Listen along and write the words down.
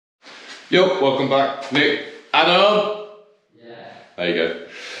Yo, welcome back, Nick. Adam? Yeah. There you go.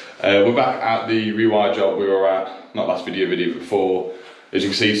 We're back at the rewire job we were at, not last video before. As you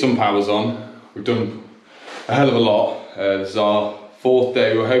can see, some power's on. We've done a hell of a lot. This is our fourth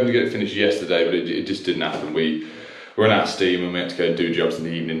day. We were hoping to get it finished yesterday, but it just didn't happen. We ran out of steam and we had to go and do jobs in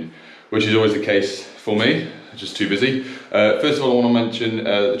the evening, which is always the case for me. Just too busy. First of all, I want to mention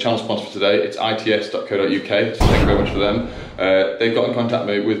the channel sponsor for today. It's its.co.uk, so thank you very much for them. They've got in contact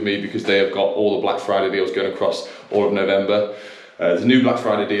with me because they have got all the Black Friday deals going across all of November. There's a new Black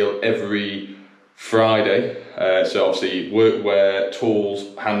Friday deal every Friday. So obviously workwear,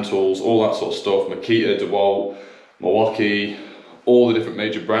 tools, hand tools, all that sort of stuff. Makita, DeWalt, Milwaukee, all the different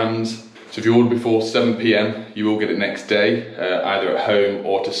major brands. So if you order before 7 PM, you will get it next day, either at home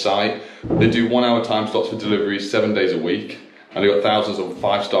or to site. They do 1 hour time slots for deliveries 7 days a week, and they've got thousands of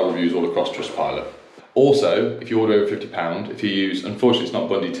 5-star reviews all across Trustpilot. Also, if you order over £50, if you use, unfortunately it's not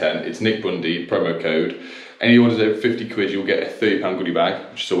Bundy10, it's Nick Bundy, promo code. Any orders over 50 quid, you'll get a £30 goodie bag,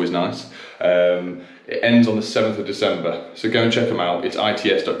 which is always nice. It ends on the 7th of December, so go and check them out. It's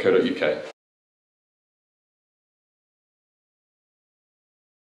its.co.uk.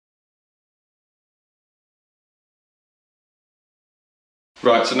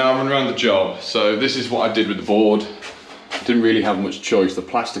 Right, so now I'm running around the job. So this is what I did with the board. Didn't really have much choice. The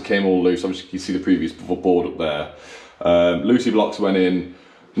plaster came all loose. Obviously you can see the previous board up there. Lucy blocks went in,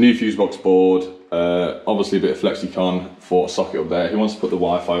 new fuse box board, obviously a bit of flexicon for a socket up there. He wants to put the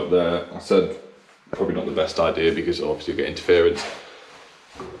Wi-Fi up there. I said probably not the best idea because obviously you get interference.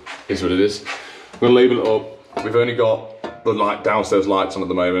 Is what it is. I'm gonna label it up. We've only got the downstairs lights on at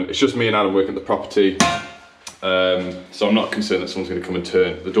the moment. It's just me and Adam working at the property. So I'm not concerned that someone's going to come and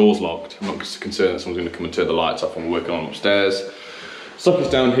turn, the door's locked, I'm not concerned that someone's going to come and turn the lights off when we're working on upstairs. Sockets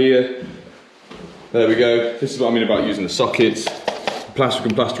down here, there we go. This is what I mean about using the sockets. Plastic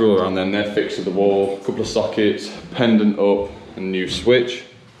and plaster all around them, they're fixed to the wall, a couple of sockets, pendant up, and a new switch.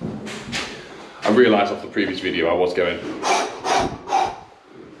 I realised off the previous video I was going,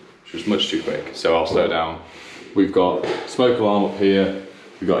 which was much too quick, so I'll slow down. We've got smoke alarm up here,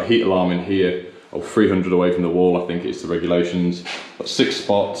 we've got a heat alarm in here, 300 away from the wall, I think it's the regulations. Got 6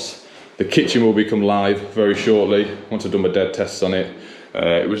 spots. The kitchen will become live very shortly, once I've done my dead tests on it.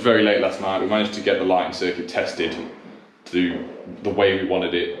 It was very late last night. We managed to get the lighting circuit tested to do the way we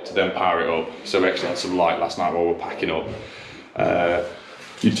wanted it, to then power it up. So we actually had some light last night while we were packing up.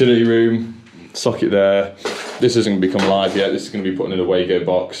 Utility room, socket there. This isn't going to become live yet. This is going to be put in a Wago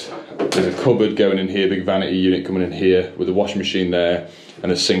box. There's a cupboard going in here, big vanity unit coming in here with a washing machine there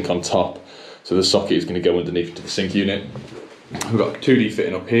and a sink on top. So the socket is going to go underneath into the sink unit. We've got 2D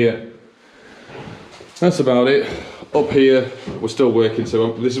fitting up here. That's about it. Up here, we're still working,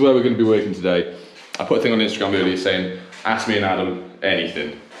 so this is where we're going to be working today. I put a thing on Instagram earlier saying, ask me and Adam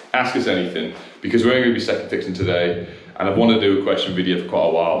anything. Ask us anything, because we're only going to be second fixing today, and I've wanted to do a question video for quite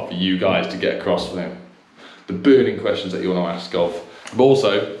a while for you guys to get across for them. The burning questions that you want to ask of. But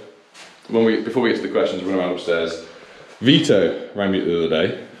also, before we get to the questions, we're going around upstairs. Vito rang me the other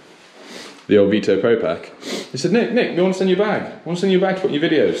day. The old Vito Pro Pack. He said, Nick, we want to send you a bag. I want to send you a bag to put in your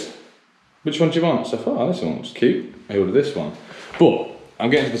videos. Which one do you want? So I thought, oh, this one looks cute. I ordered this one. But I'm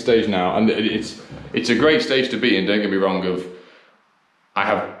getting to the stage now, and it's a great stage to be in, don't get me wrong, I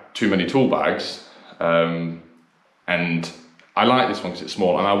have too many tool bags, and I like this one because it's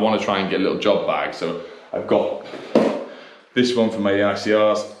small, and I want to try and get a little job bag. So I've got this one for my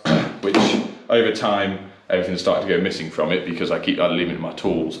ICRs, which over time, everything's started to go missing from it because I keep leaving it in my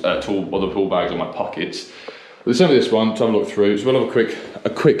tools, other tool bags or my pockets. They sent me this one to have a look through. So we'll have a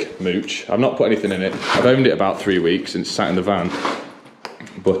quick mooch. I've not put anything in it. I've owned it about 3 weeks and it's sat in the van.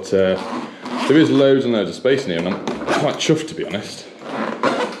 But there is loads and loads of space in here, and I'm quite chuffed, to be honest.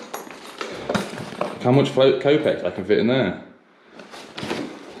 How much Copex I can fit in there.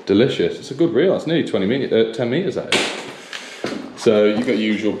 Delicious. It's a good reel. It's nearly 10 metres that is. So you've got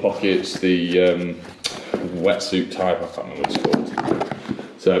usual pockets, the wetsuit type, I can't remember what it's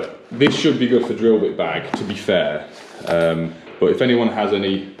called. So this should be good for drill bit bag, to be fair. But if anyone has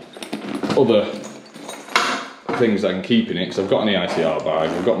any other things I can keep in it, because I've got an EICR bag,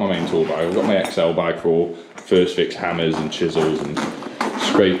 I've got my main tool bag, I've got my XL bag for all first fix hammers and chisels and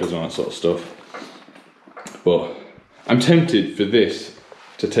scrapers and all that sort of stuff. But I'm tempted for this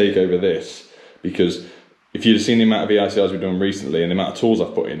to take over this, because if you'd have seen the amount of EICRs we've done recently and the amount of tools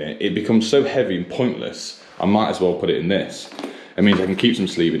I've put in it, it becomes so heavy and pointless, I might as well put it in this. It means I can keep some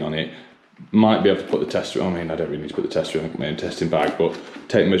sleeving on it, might be able to put the tester, I mean I don't really need to put the tester in, I've got my own testing bag, but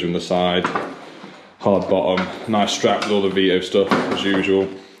take the measure on the side, hard bottom, nice strap with all the Vito stuff as usual,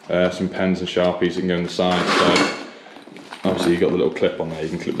 some pens and Sharpies that can go on the side, so Obviously you've got the little clip on there, you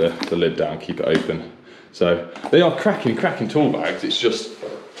can clip the lid down, keep it open. So they are cracking tool bags. It's just,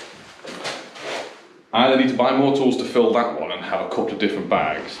 I either need to buy more tools to fill that one and have a couple of different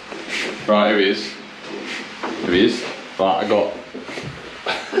bags. Right, here he is. Here he is. Right, I got,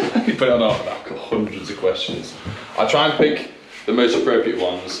 you put it on off, I've got hundreds of questions. I try and pick the most appropriate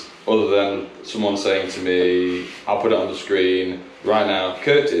ones, other than someone saying to me, I'll put it on the screen right now.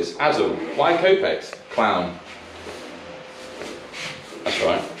 Curtis, Azam, why Copex? Clown. That's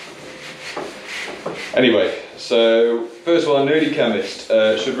right. Anyway, so first of all, a nerdy chemist.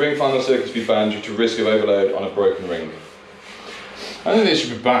 Should ring final circuits be banned due to risk of overload on a broken ring? I don't think they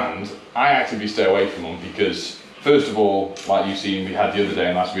should be banned. I actively stay away from them because, first of all, like you've seen, we had the other day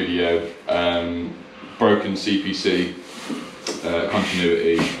in last video, broken CPC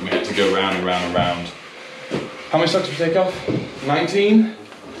continuity, and we had to go round and round and round. How many stocks did we take off? 19?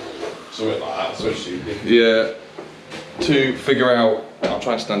 Something like that, so stupid. Yeah, to figure out, I'll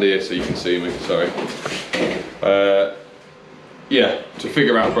try and stand here so you can see me, sorry. Yeah, to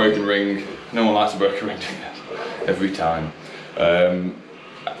figure out broken ring. No one likes a broken ring, every time.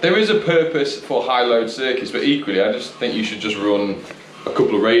 There is a purpose for high load circuits, but equally I just think you should just run a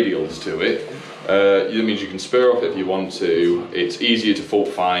couple of radials to it. That means you can spur off if you want to. It's easier to fault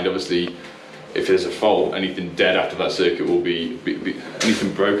find. Obviously, if there's a fault, anything dead after that circuit will be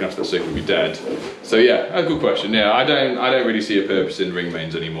anything broken after that circuit will be dead. So yeah, a good question. Yeah, I don't really see a purpose in ring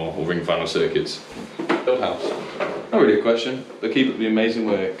mains anymore, or ring final circuits. Build house. Not really a question. They keep up the amazing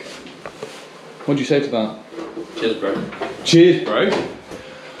work. What do you say to that? Cheers, bro. Cheers, bro.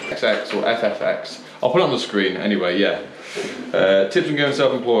 XX or FFX. I'll put it on the screen anyway. Yeah. Tips on going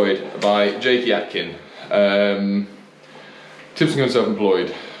self-employed by Jakey Atkin. Tips on going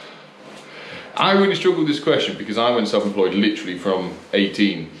self-employed. I really struggled with this question because I went self-employed literally from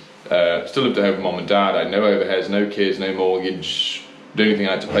 18. Still lived at home with mum and dad. I had no overheads, no kids, no mortgage. The only thing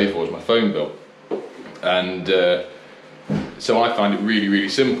I had to pay for was my phone bill. And so I find it really, really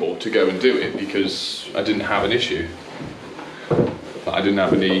simple to go and do it because I didn't have an issue. I didn't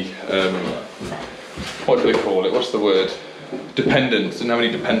have any, what do they call it? What's the word? Dependents. Didn't have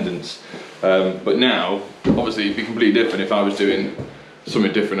any dependents. But now, obviously, it'd be completely different if I was doing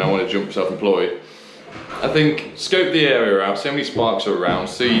something different. I want to jump self-employed. I think scope the area out, see how many sparks are around,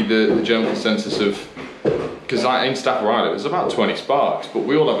 see the general consensus of, because in Stafford Island there's about 20 sparks, but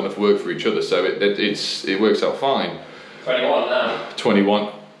we all have enough work for each other, so it works out fine. 21 now. 21.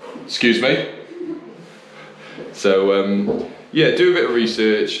 Excuse me. So yeah, do a bit of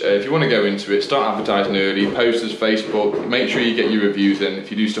research. If you want to go into it, start advertising early, posters, Facebook, make sure you get your reviews in.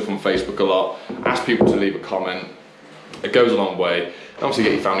 If you do stuff on Facebook a lot, ask people to leave a comment. It goes a long way. And obviously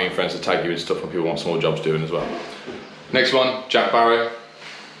get your family and friends to tag you in stuff when people want small jobs doing as well. Next one, Jack Barrow.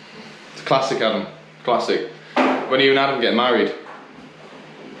 It's a classic, Adam. Classic. When are you and Adam getting married?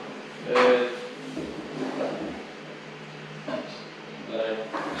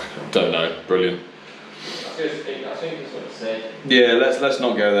 Don't know. Brilliant. I think that's what it said. Yeah, let's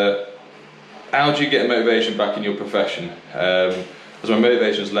not go there. How do you get motivation back in your profession? As my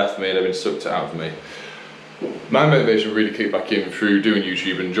motivation's left me and they've been sucked out of me. My motivation really kicked back in through doing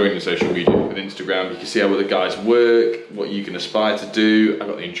YouTube and joining social media with Instagram. You can see how other guys work, what you can aspire to do. I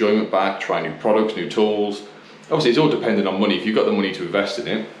got the enjoyment back, trying new products, new tools. Obviously it's all dependent on money. If you've got the money to invest in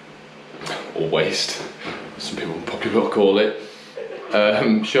it, or waste, some people probably will call it,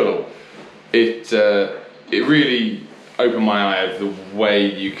 shut up. It really opened my eye of the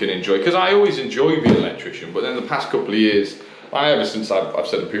way you can enjoy, because I always enjoyed being an electrician, but then the past couple of years, ever since I've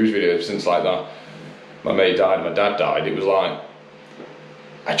said in previous videos, since like that, my mate died and my dad died, it was like,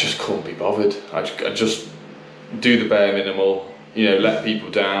 I just couldn't be bothered. I just do the bare minimal, you know, let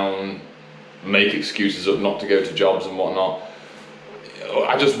people down, make excuses up not to go to jobs and whatnot.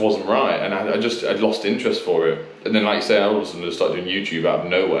 I just wasn't right, and I'd lost interest for it. And then, like you say, all of a sudden I started doing YouTube out of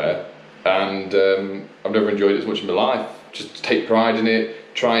nowhere, and I've never enjoyed it as much in my life. Just take pride in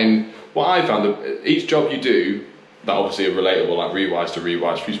it, try and, what I found, that each job you do, that obviously are relatable, like rewires to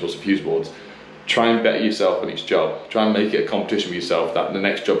rewires, fuse boards to fuse boards, try and better yourself on each job. Try and make it a competition with yourself, that the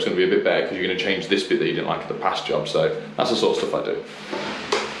next job's going to be a bit better because you're going to change this bit that you didn't like at the past job. So that's the sort of stuff I do.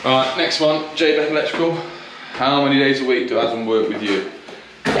 Alright, next one, JBEC Electrical. How many days a week do Adam work with you?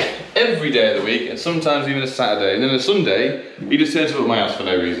 Every day of the week, and sometimes even a Saturday. And then a Sunday, he just turns up at my house for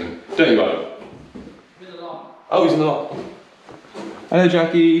no reason. Don't you, Adam? He's in the lot. Oh, he's in the lot. Hello,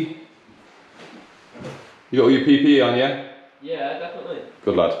 Jackie. You got all your PPE on, yeah? Yeah, definitely.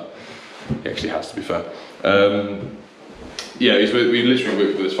 Good lad. He actually has, to be fair. Yeah, we literally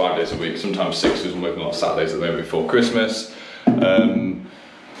work with us 5 days a week, sometimes 6, because we're working a lot of Saturdays at the moment before Christmas.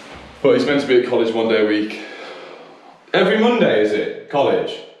 But he's meant to be at college 1 day a week. Every Monday, is it?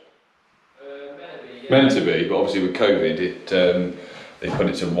 College? Maybe, yeah. Meant to be, but obviously with COVID, they put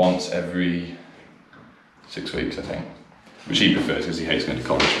it to once every 6 weeks, I think. Which he prefers because he hates going to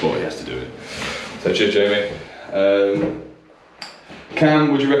college, but he has to do it. So cheers, Jamie.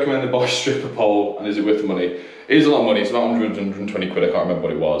 Cam, would you recommend the Bosch stripper pole, and is it worth the money? It is a lot of money, it's about 100, 120 quid, I can't remember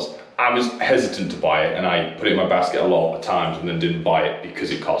what it was. I was hesitant to buy it, and I put it in my basket a lot of times and then didn't buy it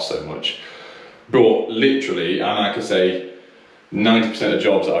because it cost so much. But literally, and I could say 90% of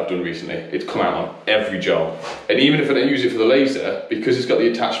jobs that I've done recently, it's come out on every job. And even if I don't use it for the laser, because it's got the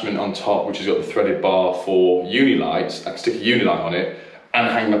attachment on top, which has got the threaded bar for uni lights, I can stick a uni light on it and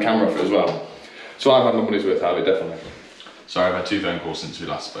hang my camera off it as well. So I've had my money's worth out of it, definitely. Sorry, I've had 2 phone calls since we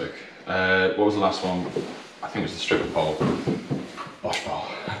last spoke. What was the last one? I think it was the stripper pole. Bosch pole.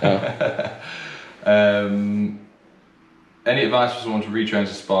 Oh. Any advice for someone to retrain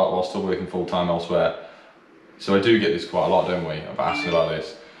to Spark while still working full-time elsewhere? So I do get this quite a lot, don't we, about asking about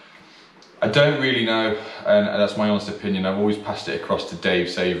this. I don't really know, and that's my honest opinion. I've always passed it across to Dave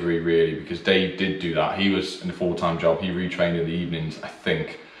Savoury, really, because Dave did do that. He was in a full-time job. He retrained in the evenings, I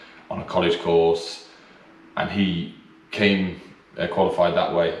think, on a college course, and he came qualified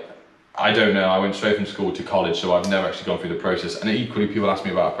that way. I don't know, I went straight from school to college, so I've never actually gone through the process. And equally, people ask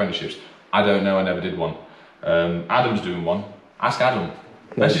me about apprenticeships. I don't know, I never did one. Adam's doing one. Ask Adam.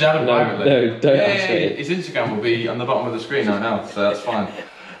 Message Adam privately. No, don't ask me. His Instagram will be on the bottom of the screen right now, so that's fine.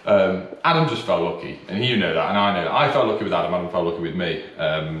 Adam just felt lucky, and you know that, and I know that. I felt lucky with Adam, Adam felt lucky with me.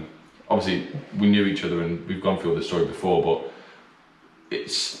 Obviously, we knew each other, and we've gone through all this story before, but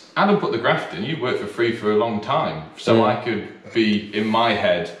it's Adam put the graft in. You worked for free for a long time, so I could be, in my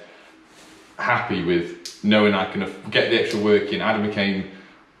head, happy with knowing I can get the extra work in. Adam became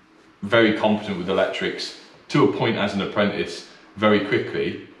very competent with electrics to a point as an apprentice very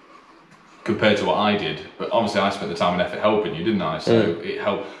quickly compared to what I did, but obviously I spent the time and effort helping you, didn't I? So it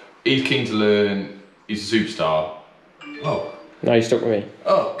helped. He's keen to learn, he's a superstar. Oh. No, you stuck with me.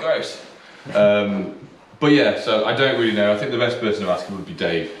 Oh, gross. But yeah, so I don't really know. I think the best person to ask would be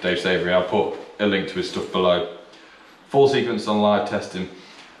Dave Savoury. I'll put a link to his stuff below. Full sequence on live testing.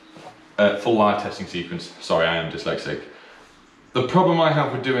 Full live testing sequence. Sorry, I am dyslexic. The problem I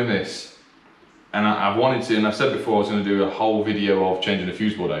have with doing this, and I've wanted to, and I've said before I was going to do a whole video of changing the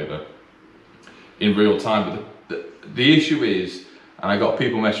fuse board over in real time, but the issue is, and I got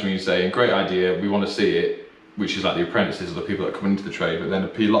people messaging me saying, great idea, we want to see it, which is like the apprentices or the people that come into the trade, but then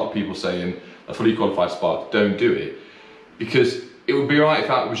a lot of people saying, a fully qualified spark, don't do it, because it would be alright if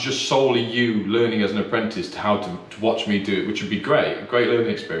that was just solely you learning as an apprentice to how to watch me do it, which would be great, a great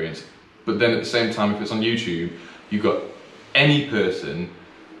learning experience. But then at the same time, if it's on YouTube, you've got any person,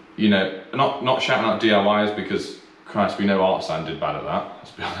 you know, not shouting out DIYs, because Christ, we know Artsan did bad at that,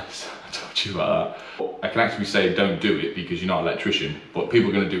 let's be honest. I told you about that. I can actually say don't do it because you're not an electrician, but people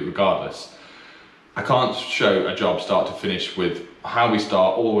are going to do it regardless. I can't show a job start to finish with how we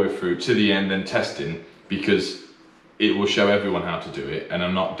start all the way through to the end, then testing, because it will show everyone how to do it, and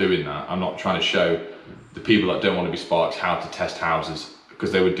I'm not doing that. I'm not trying to show the people that don't want to be sparks how to test houses,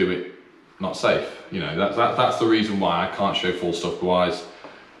 because they would do it not safe. You know, that's the reason why I can't show full stuff, otherwise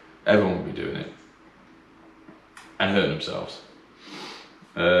everyone would be doing it and hurting themselves.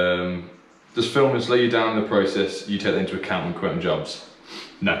 Does filming slow you down in the process? You take that into account when quoting jobs?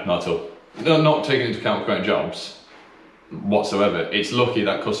 No, not at all. No, not taking into account when quoting jobs whatsoever. It's lucky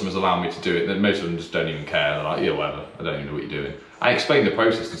that customers allow me to do it. That most of them just don't even care. They're like, yeah, whatever. I don't even know what you're doing. I explain the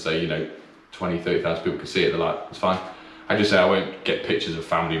process and say, you know, 20, 30,000 people can see it. They're like, it's fine. I just say I won't get pictures of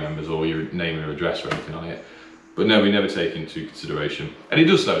family members or your name or address or anything on it. But no, we never take into consideration. And it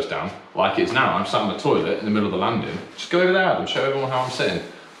does slow us down, like it's now. I'm sat on the toilet in the middle of the landing. Just go over there and show everyone how I'm sitting.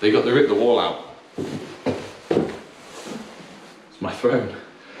 They ripped the wall out. It's my throne.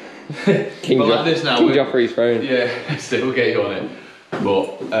 King Joffrey's throne. Yeah, still get you on it.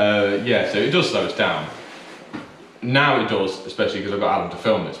 But yeah, so it does slow us down. Now it does, especially because I've got Adam to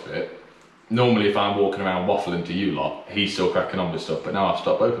film this bit. Normally if I'm walking around waffling to you lot, he's still cracking on with stuff, but now I've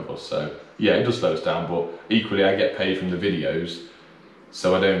stopped both of us, so yeah, it does slow us down, but equally I get paid from the videos,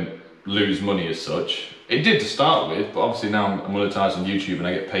 so I don't lose money as such. It did to start with, but obviously now I'm monetized on YouTube and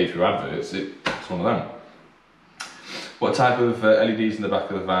I get paid through adverts. It's one of them. What type of LEDs in the back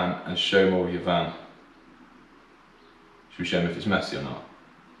of the van, and show more of your van? Should we show them if it's messy or not?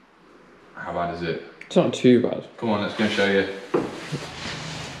 How bad is it? It's not too bad. Come on, let's go and show you.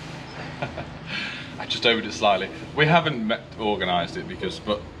 I just opened it slightly. We haven't organised it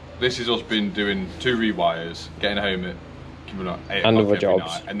but this is us been doing 2 rewires, getting home at 8 and other o'clock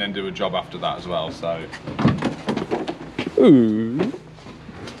jobs, night, and then do a job after that as well. So, ooh,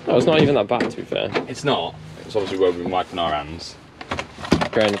 that was not even that bad to be fair. It's not. That's obviously where we've been wiping our hands.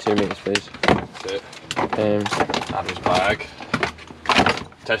 Go in the 2 metres, please. That's it. Adam's bag.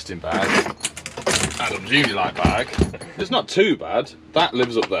 Testing bag. Adam's Unilight bag. It's not too bad. That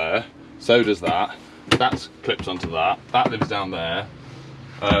lives up there. So does that. That's clipped onto that. That lives down there.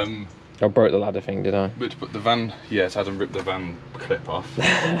 I broke the ladder thing, did I? Which, but the van, yes, Adam ripped the van clip off.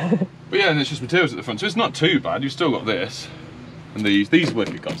 But yeah, and it's just materials at the front, so it's not too bad. You've still got this. And these work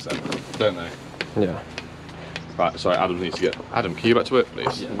at God's sake, don't they? Yeah. Right, sorry, Adam needs to get... Adam, can you get back to work,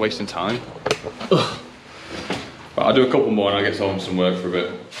 please? Yeah. Wasting time. Right, I'll do a couple more and I'll get on with some work for a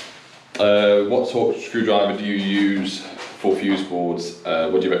bit. What torque screwdriver do you use for fuse boards?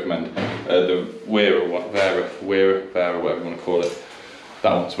 What do you recommend? The Vera, whatever you want to call it.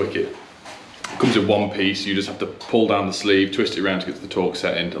 That one's wicked. It comes in one piece, you just have to pull down the sleeve, twist it around to get to the torque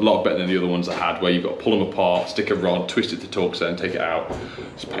setting. A lot better than the other ones I had, where you've got to pull them apart, stick a rod, twist it to torque setting, take it out.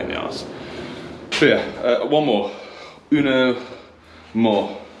 It's a pain in the arse. So yeah, one more. Uno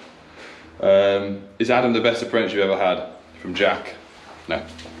more. Is Adam the best apprentice you've ever had? From Jack. No.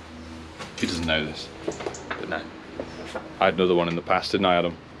 He doesn't know this. But no. I had another one in the past, didn't I,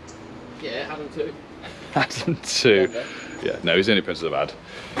 Adam? Yeah, Adam too. Adam too. Yeah, no, he's the only apprentice I've had.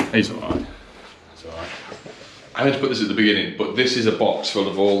 He's alright. It's alright. I meant to put this at the beginning, but this is a box full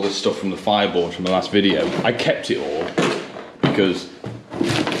of all the stuff from the fireboard from the last video. I kept it all because I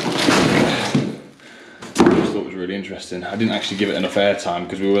just thought it was really interesting. I didn't actually give it enough airtime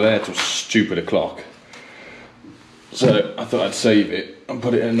because we were there till stupid o'clock. So I thought I'd save it and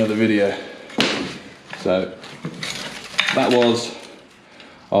put it in another video. So that was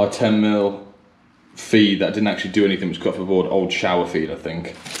our 10mm feed that didn't actually do anything, it was cut off the board, old shower feed I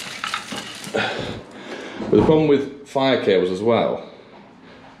think. But the problem with fire cables as well,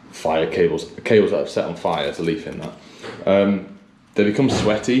 cables that I've set on fire, there's a leaf in that, they become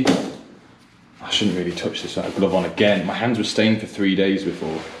sweaty. I shouldn't really touch this, I have glove on again. My hands were stained for 3 days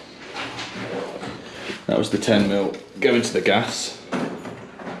before. That was the 10mm going to the gas.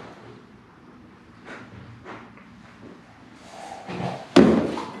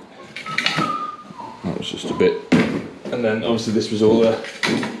 That was just a bit. And then obviously this was all the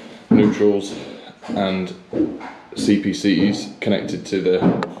neutrals and CPCs connected to the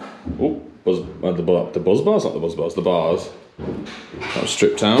the buzz bars, not the buzz bars, the bars. That was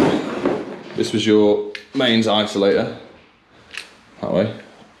stripped out. This was your mains isolator. That way.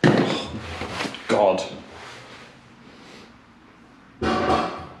 Oh, God.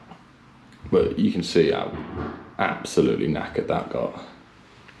 But you can see how absolutely knackered that got.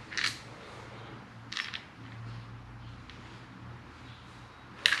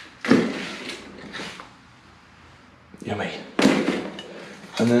 Yummy.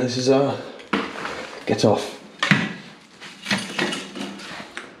 And then this is our get off.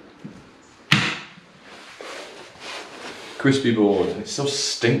 Crispy board. It still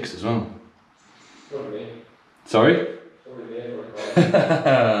stinks as well. Sorry?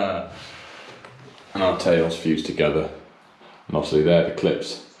 And our tails fused together. And obviously they're the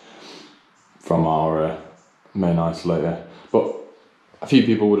clips from our main isolator. But a few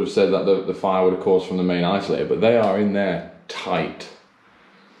people would have said that the fire would have caused from the main isolator, but they are in there tight.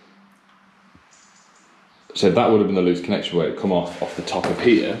 So that would have been the loose connection where it come off the top of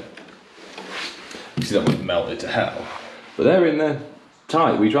here. You see that would have melted to hell. But they're in there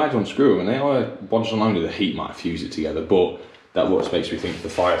tight. We tried to unscrew them and they are once longer, the heat might fuse it together, but that what makes me think the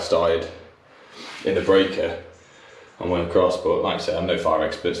fire started in the breaker and went across. But like I said, I'm no fire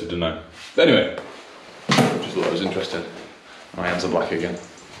expert, so I don't know. But anyway, just thought that was interesting. My hands are black again.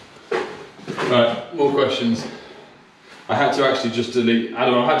 Right, more questions. I had to actually just delete, I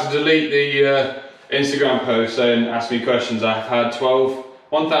had to delete the Instagram post saying ask me questions. I've had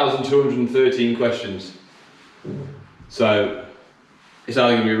 1,213 questions. So it's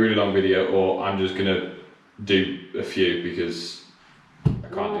either going to be a really long video or I'm just going to do a few because I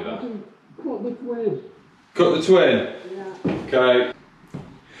can't do that. Cut the twin. Cut the twin? Yeah. Okay.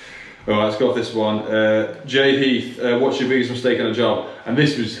 Alright, let's go off this one. Jay Heath, what's your biggest mistake on a job? And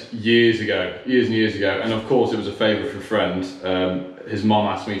this was years and years ago. And of course it was a favour for a friend. His mom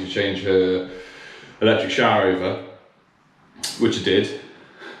asked me to change her electric shower over, which I did.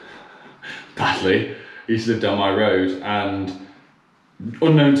 Badly. He used to live down my road and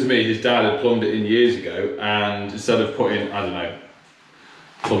unknown to me, his dad had plumbed it in years ago and instead of putting, I don't know,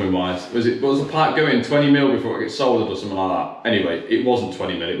 plumbing wise, what was the pipe going 20mm before it gets soldered or something like that? Anyway, it wasn't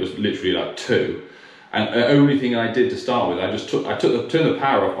 20mm, it was literally like 2. And the only thing I did to start with, I turned the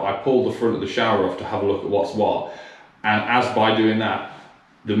power off, but I pulled the front of the shower off to have a look at what's what. And as by doing that,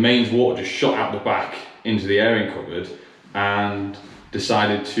 the mains water just shot out the back into the airing cupboard and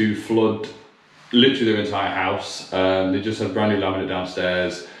decided to flood literally their entire house. They just had brand new laminate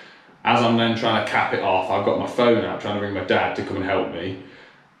downstairs. As I'm then trying to cap it off, I've got my phone out trying to ring my dad to come and help me.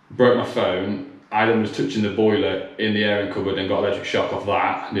 Broke my phone. I then was touching the boiler in the airing cupboard and got electric shock off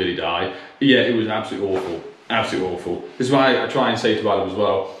that, nearly died. Yeah, it was absolutely awful, absolutely awful. This is why I try and say to Adam as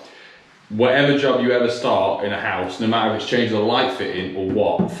well, whatever job you ever start in a house, no matter if it's changing the light fitting or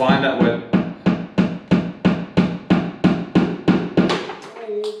what, find out where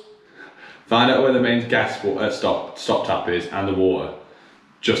the main gas stop tap is and the water,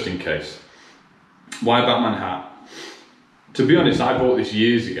 just in case. Why Batman hat? To be honest, I bought this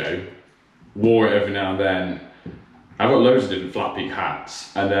years ago, wore it every now and then. I've got loads of different flat peak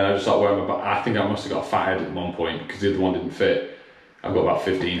hats, and then I just started wearing I think I must have got a fat head at one point because the other one didn't fit. I've got about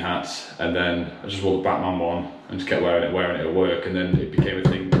 15 hats, and then I just wore the Batman one and just kept wearing it at work, and then it became a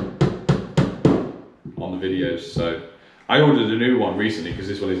thing on the videos. So I ordered a new one recently because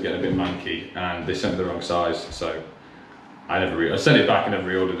this one is getting a bit manky, and they sent me the wrong size, so I sent it back and never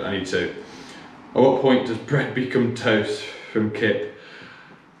reordered it. I need to. At what point does bread become toast from Kip?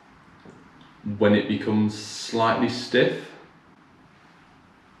 When it becomes slightly stiff.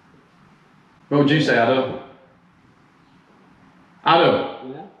 What would you say, Adam?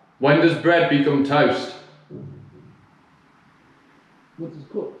 Adam, Yeah? when does bread become toast? Once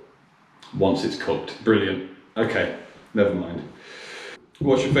it's cooked. Once it's cooked. Brilliant. Okay, never mind.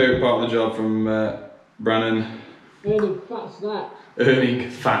 What's your favourite part of the job from Brannon? Earning fat snacks. Earning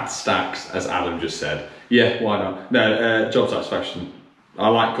fat stacks, as Adam just said. Yeah, why not? No, job satisfaction. I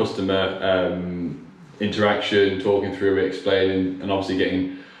like customer interaction, talking through it, explaining, and obviously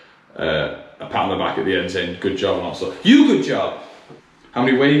getting a pat on the back at the end saying good job and all that stuff. You good job! How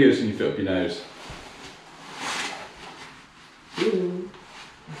many Wagos can you fit up your nose?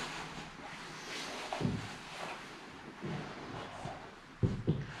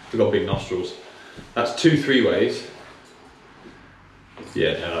 We've got big nostrils. That's 2 3-ways.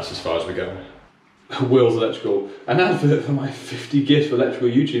 Yeah, no, that's as far as we go. Will's Electrical. An advert for my 50 gifts for electrical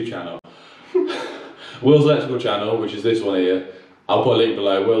YouTube channel. Will's Electrical channel, which is this one here. I'll put a link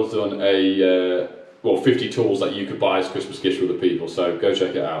below. Will's done a 50 tools that you could buy as Christmas gifts for other people. So go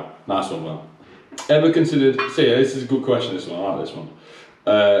check it out. Nice one, Will. Ever considered? See, this is a good question. This one, I like this one.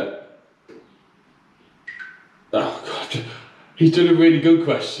 Oh God, he's done a really good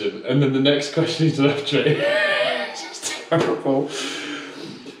question, and then the next question is left it. It's just terrible.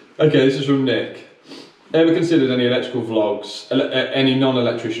 Okay, this is from Nick. Ever considered any electrical vlogs, any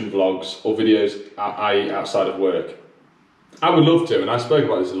non-electrician vlogs or videos, i.e. outside of work? I would love to, and I spoke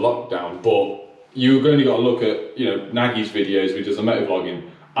about this in lockdown, but you've only got to look at, Nagy's videos, who does the motovlogging.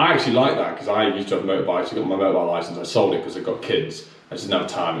 I actually like that because I used to have motorbikes. I got my motorbike license. I sold it because I got kids. I just didn't have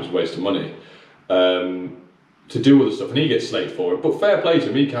time. It was a waste of money to do other stuff, and he gets slated for it. But fair play to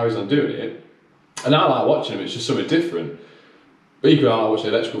him, he carries on doing it, and I like watching him. It's just something different. But equally, I like watching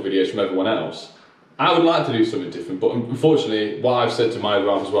electrical videos from everyone else. I would like to do something different, but unfortunately, what I've said to my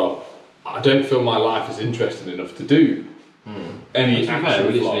wife as well, I don't feel my life is interesting enough to do any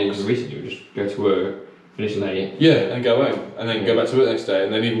actual vlogs. Recently, you just go to work, finish late. Yeah, and go home, and then go back to work the next day,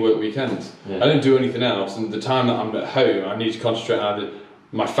 and then even work weekends. Yeah. I don't do anything else, and the time that I'm at home, I need to concentrate on either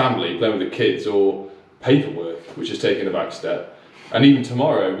my family, playing with the kids, or paperwork, which is taking a back step. And even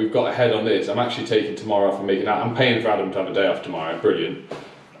tomorrow, we've got ahead on this. I'm actually taking tomorrow off and making out. I'm paying for Adam to have a day off tomorrow. Brilliant.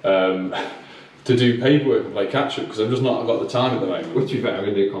 To do paperwork and play catch up because I've just not got the time at the moment. Which you better I'm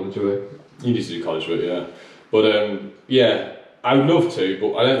going to do college work. You need to do college work, yeah. But yeah, I would love to,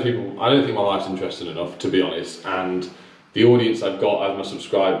 but I don't think my life's interesting enough, to be honest. And the audience I've got as my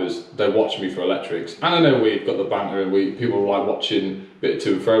subscribers, they watch me for electrics. And I know we've got the banter and people like watching a bit of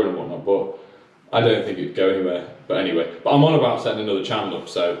to and fro and whatnot, but I don't think it'd go anywhere. But anyway, but I'm on about setting another channel up,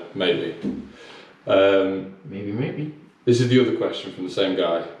 so maybe. Maybe. This is the other question from the same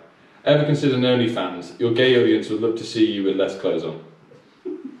guy. Ever consider an OnlyFans? Your gay audience would love to see you with less clothes on.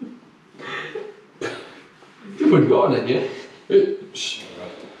 You would go on it, yeah?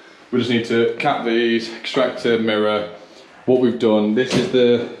 We just need to cap these, extractor, mirror. What we've done, this is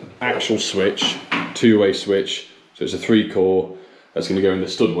the actual switch, 2-way switch. So it's a 3-core that's going to go in the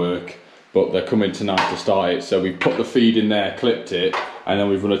stud work, but they're coming tonight to start it. So we've put the feed in there, clipped it, and then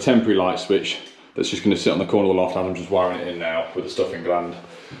we've run a temporary light switch that's just going to sit on the corner of the loft. I'm just wiring it in now with the stuffing gland,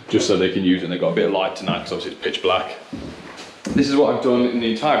 just so they can use it and they've got a bit of light tonight because obviously it's pitch black. This is what I've done in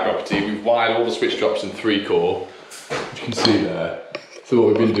the entire property. We've wired all the switch drops in 3-core, which you can see there. So what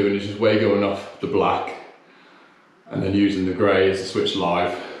we've been doing is just Wagoing off the black and then using the grey as the switch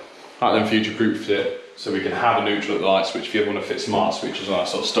live. That then future-proofed it so we can have a neutral at the light switch if you ever want to fit smart switches and that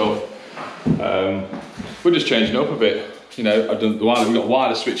sort of stuff. We're just changing it up a bit. We've got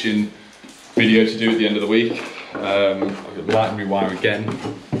wireless switching video to do at the end of the week. Light and rewire again.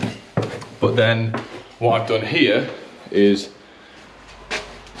 But then what I've done here is,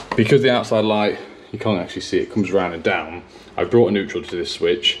 because the outside light, you can't actually see it, comes round and down, I've brought a neutral to this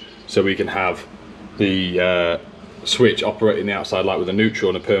switch so we can have the switch operating the outside light with a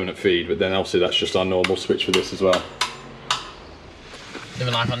neutral and a permanent feed, but then obviously that's just our normal switch for this as well.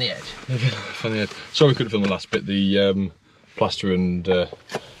 Living life on the edge. Sorry we couldn't film the last bit. The plaster and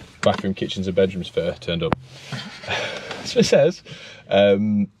bathroom, kitchens and bedrooms fair turned up. That's what it says.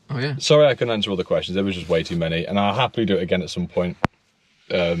 Oh yeah. Sorry I couldn't answer all the questions, there was just way too many, and I'll happily do it again at some point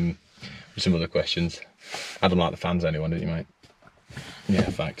with some other questions. I don't like the fans anyway, didn't you, mate? Yeah,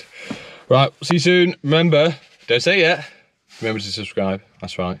 fact. Right, see you soon. Remember, don't say it yet. Remember to subscribe.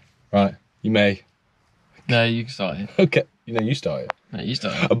 That's right. Right, you may. No, you can start it. Okay, you know, you start it. No, you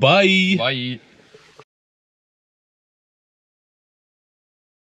start it. Bye. Bye.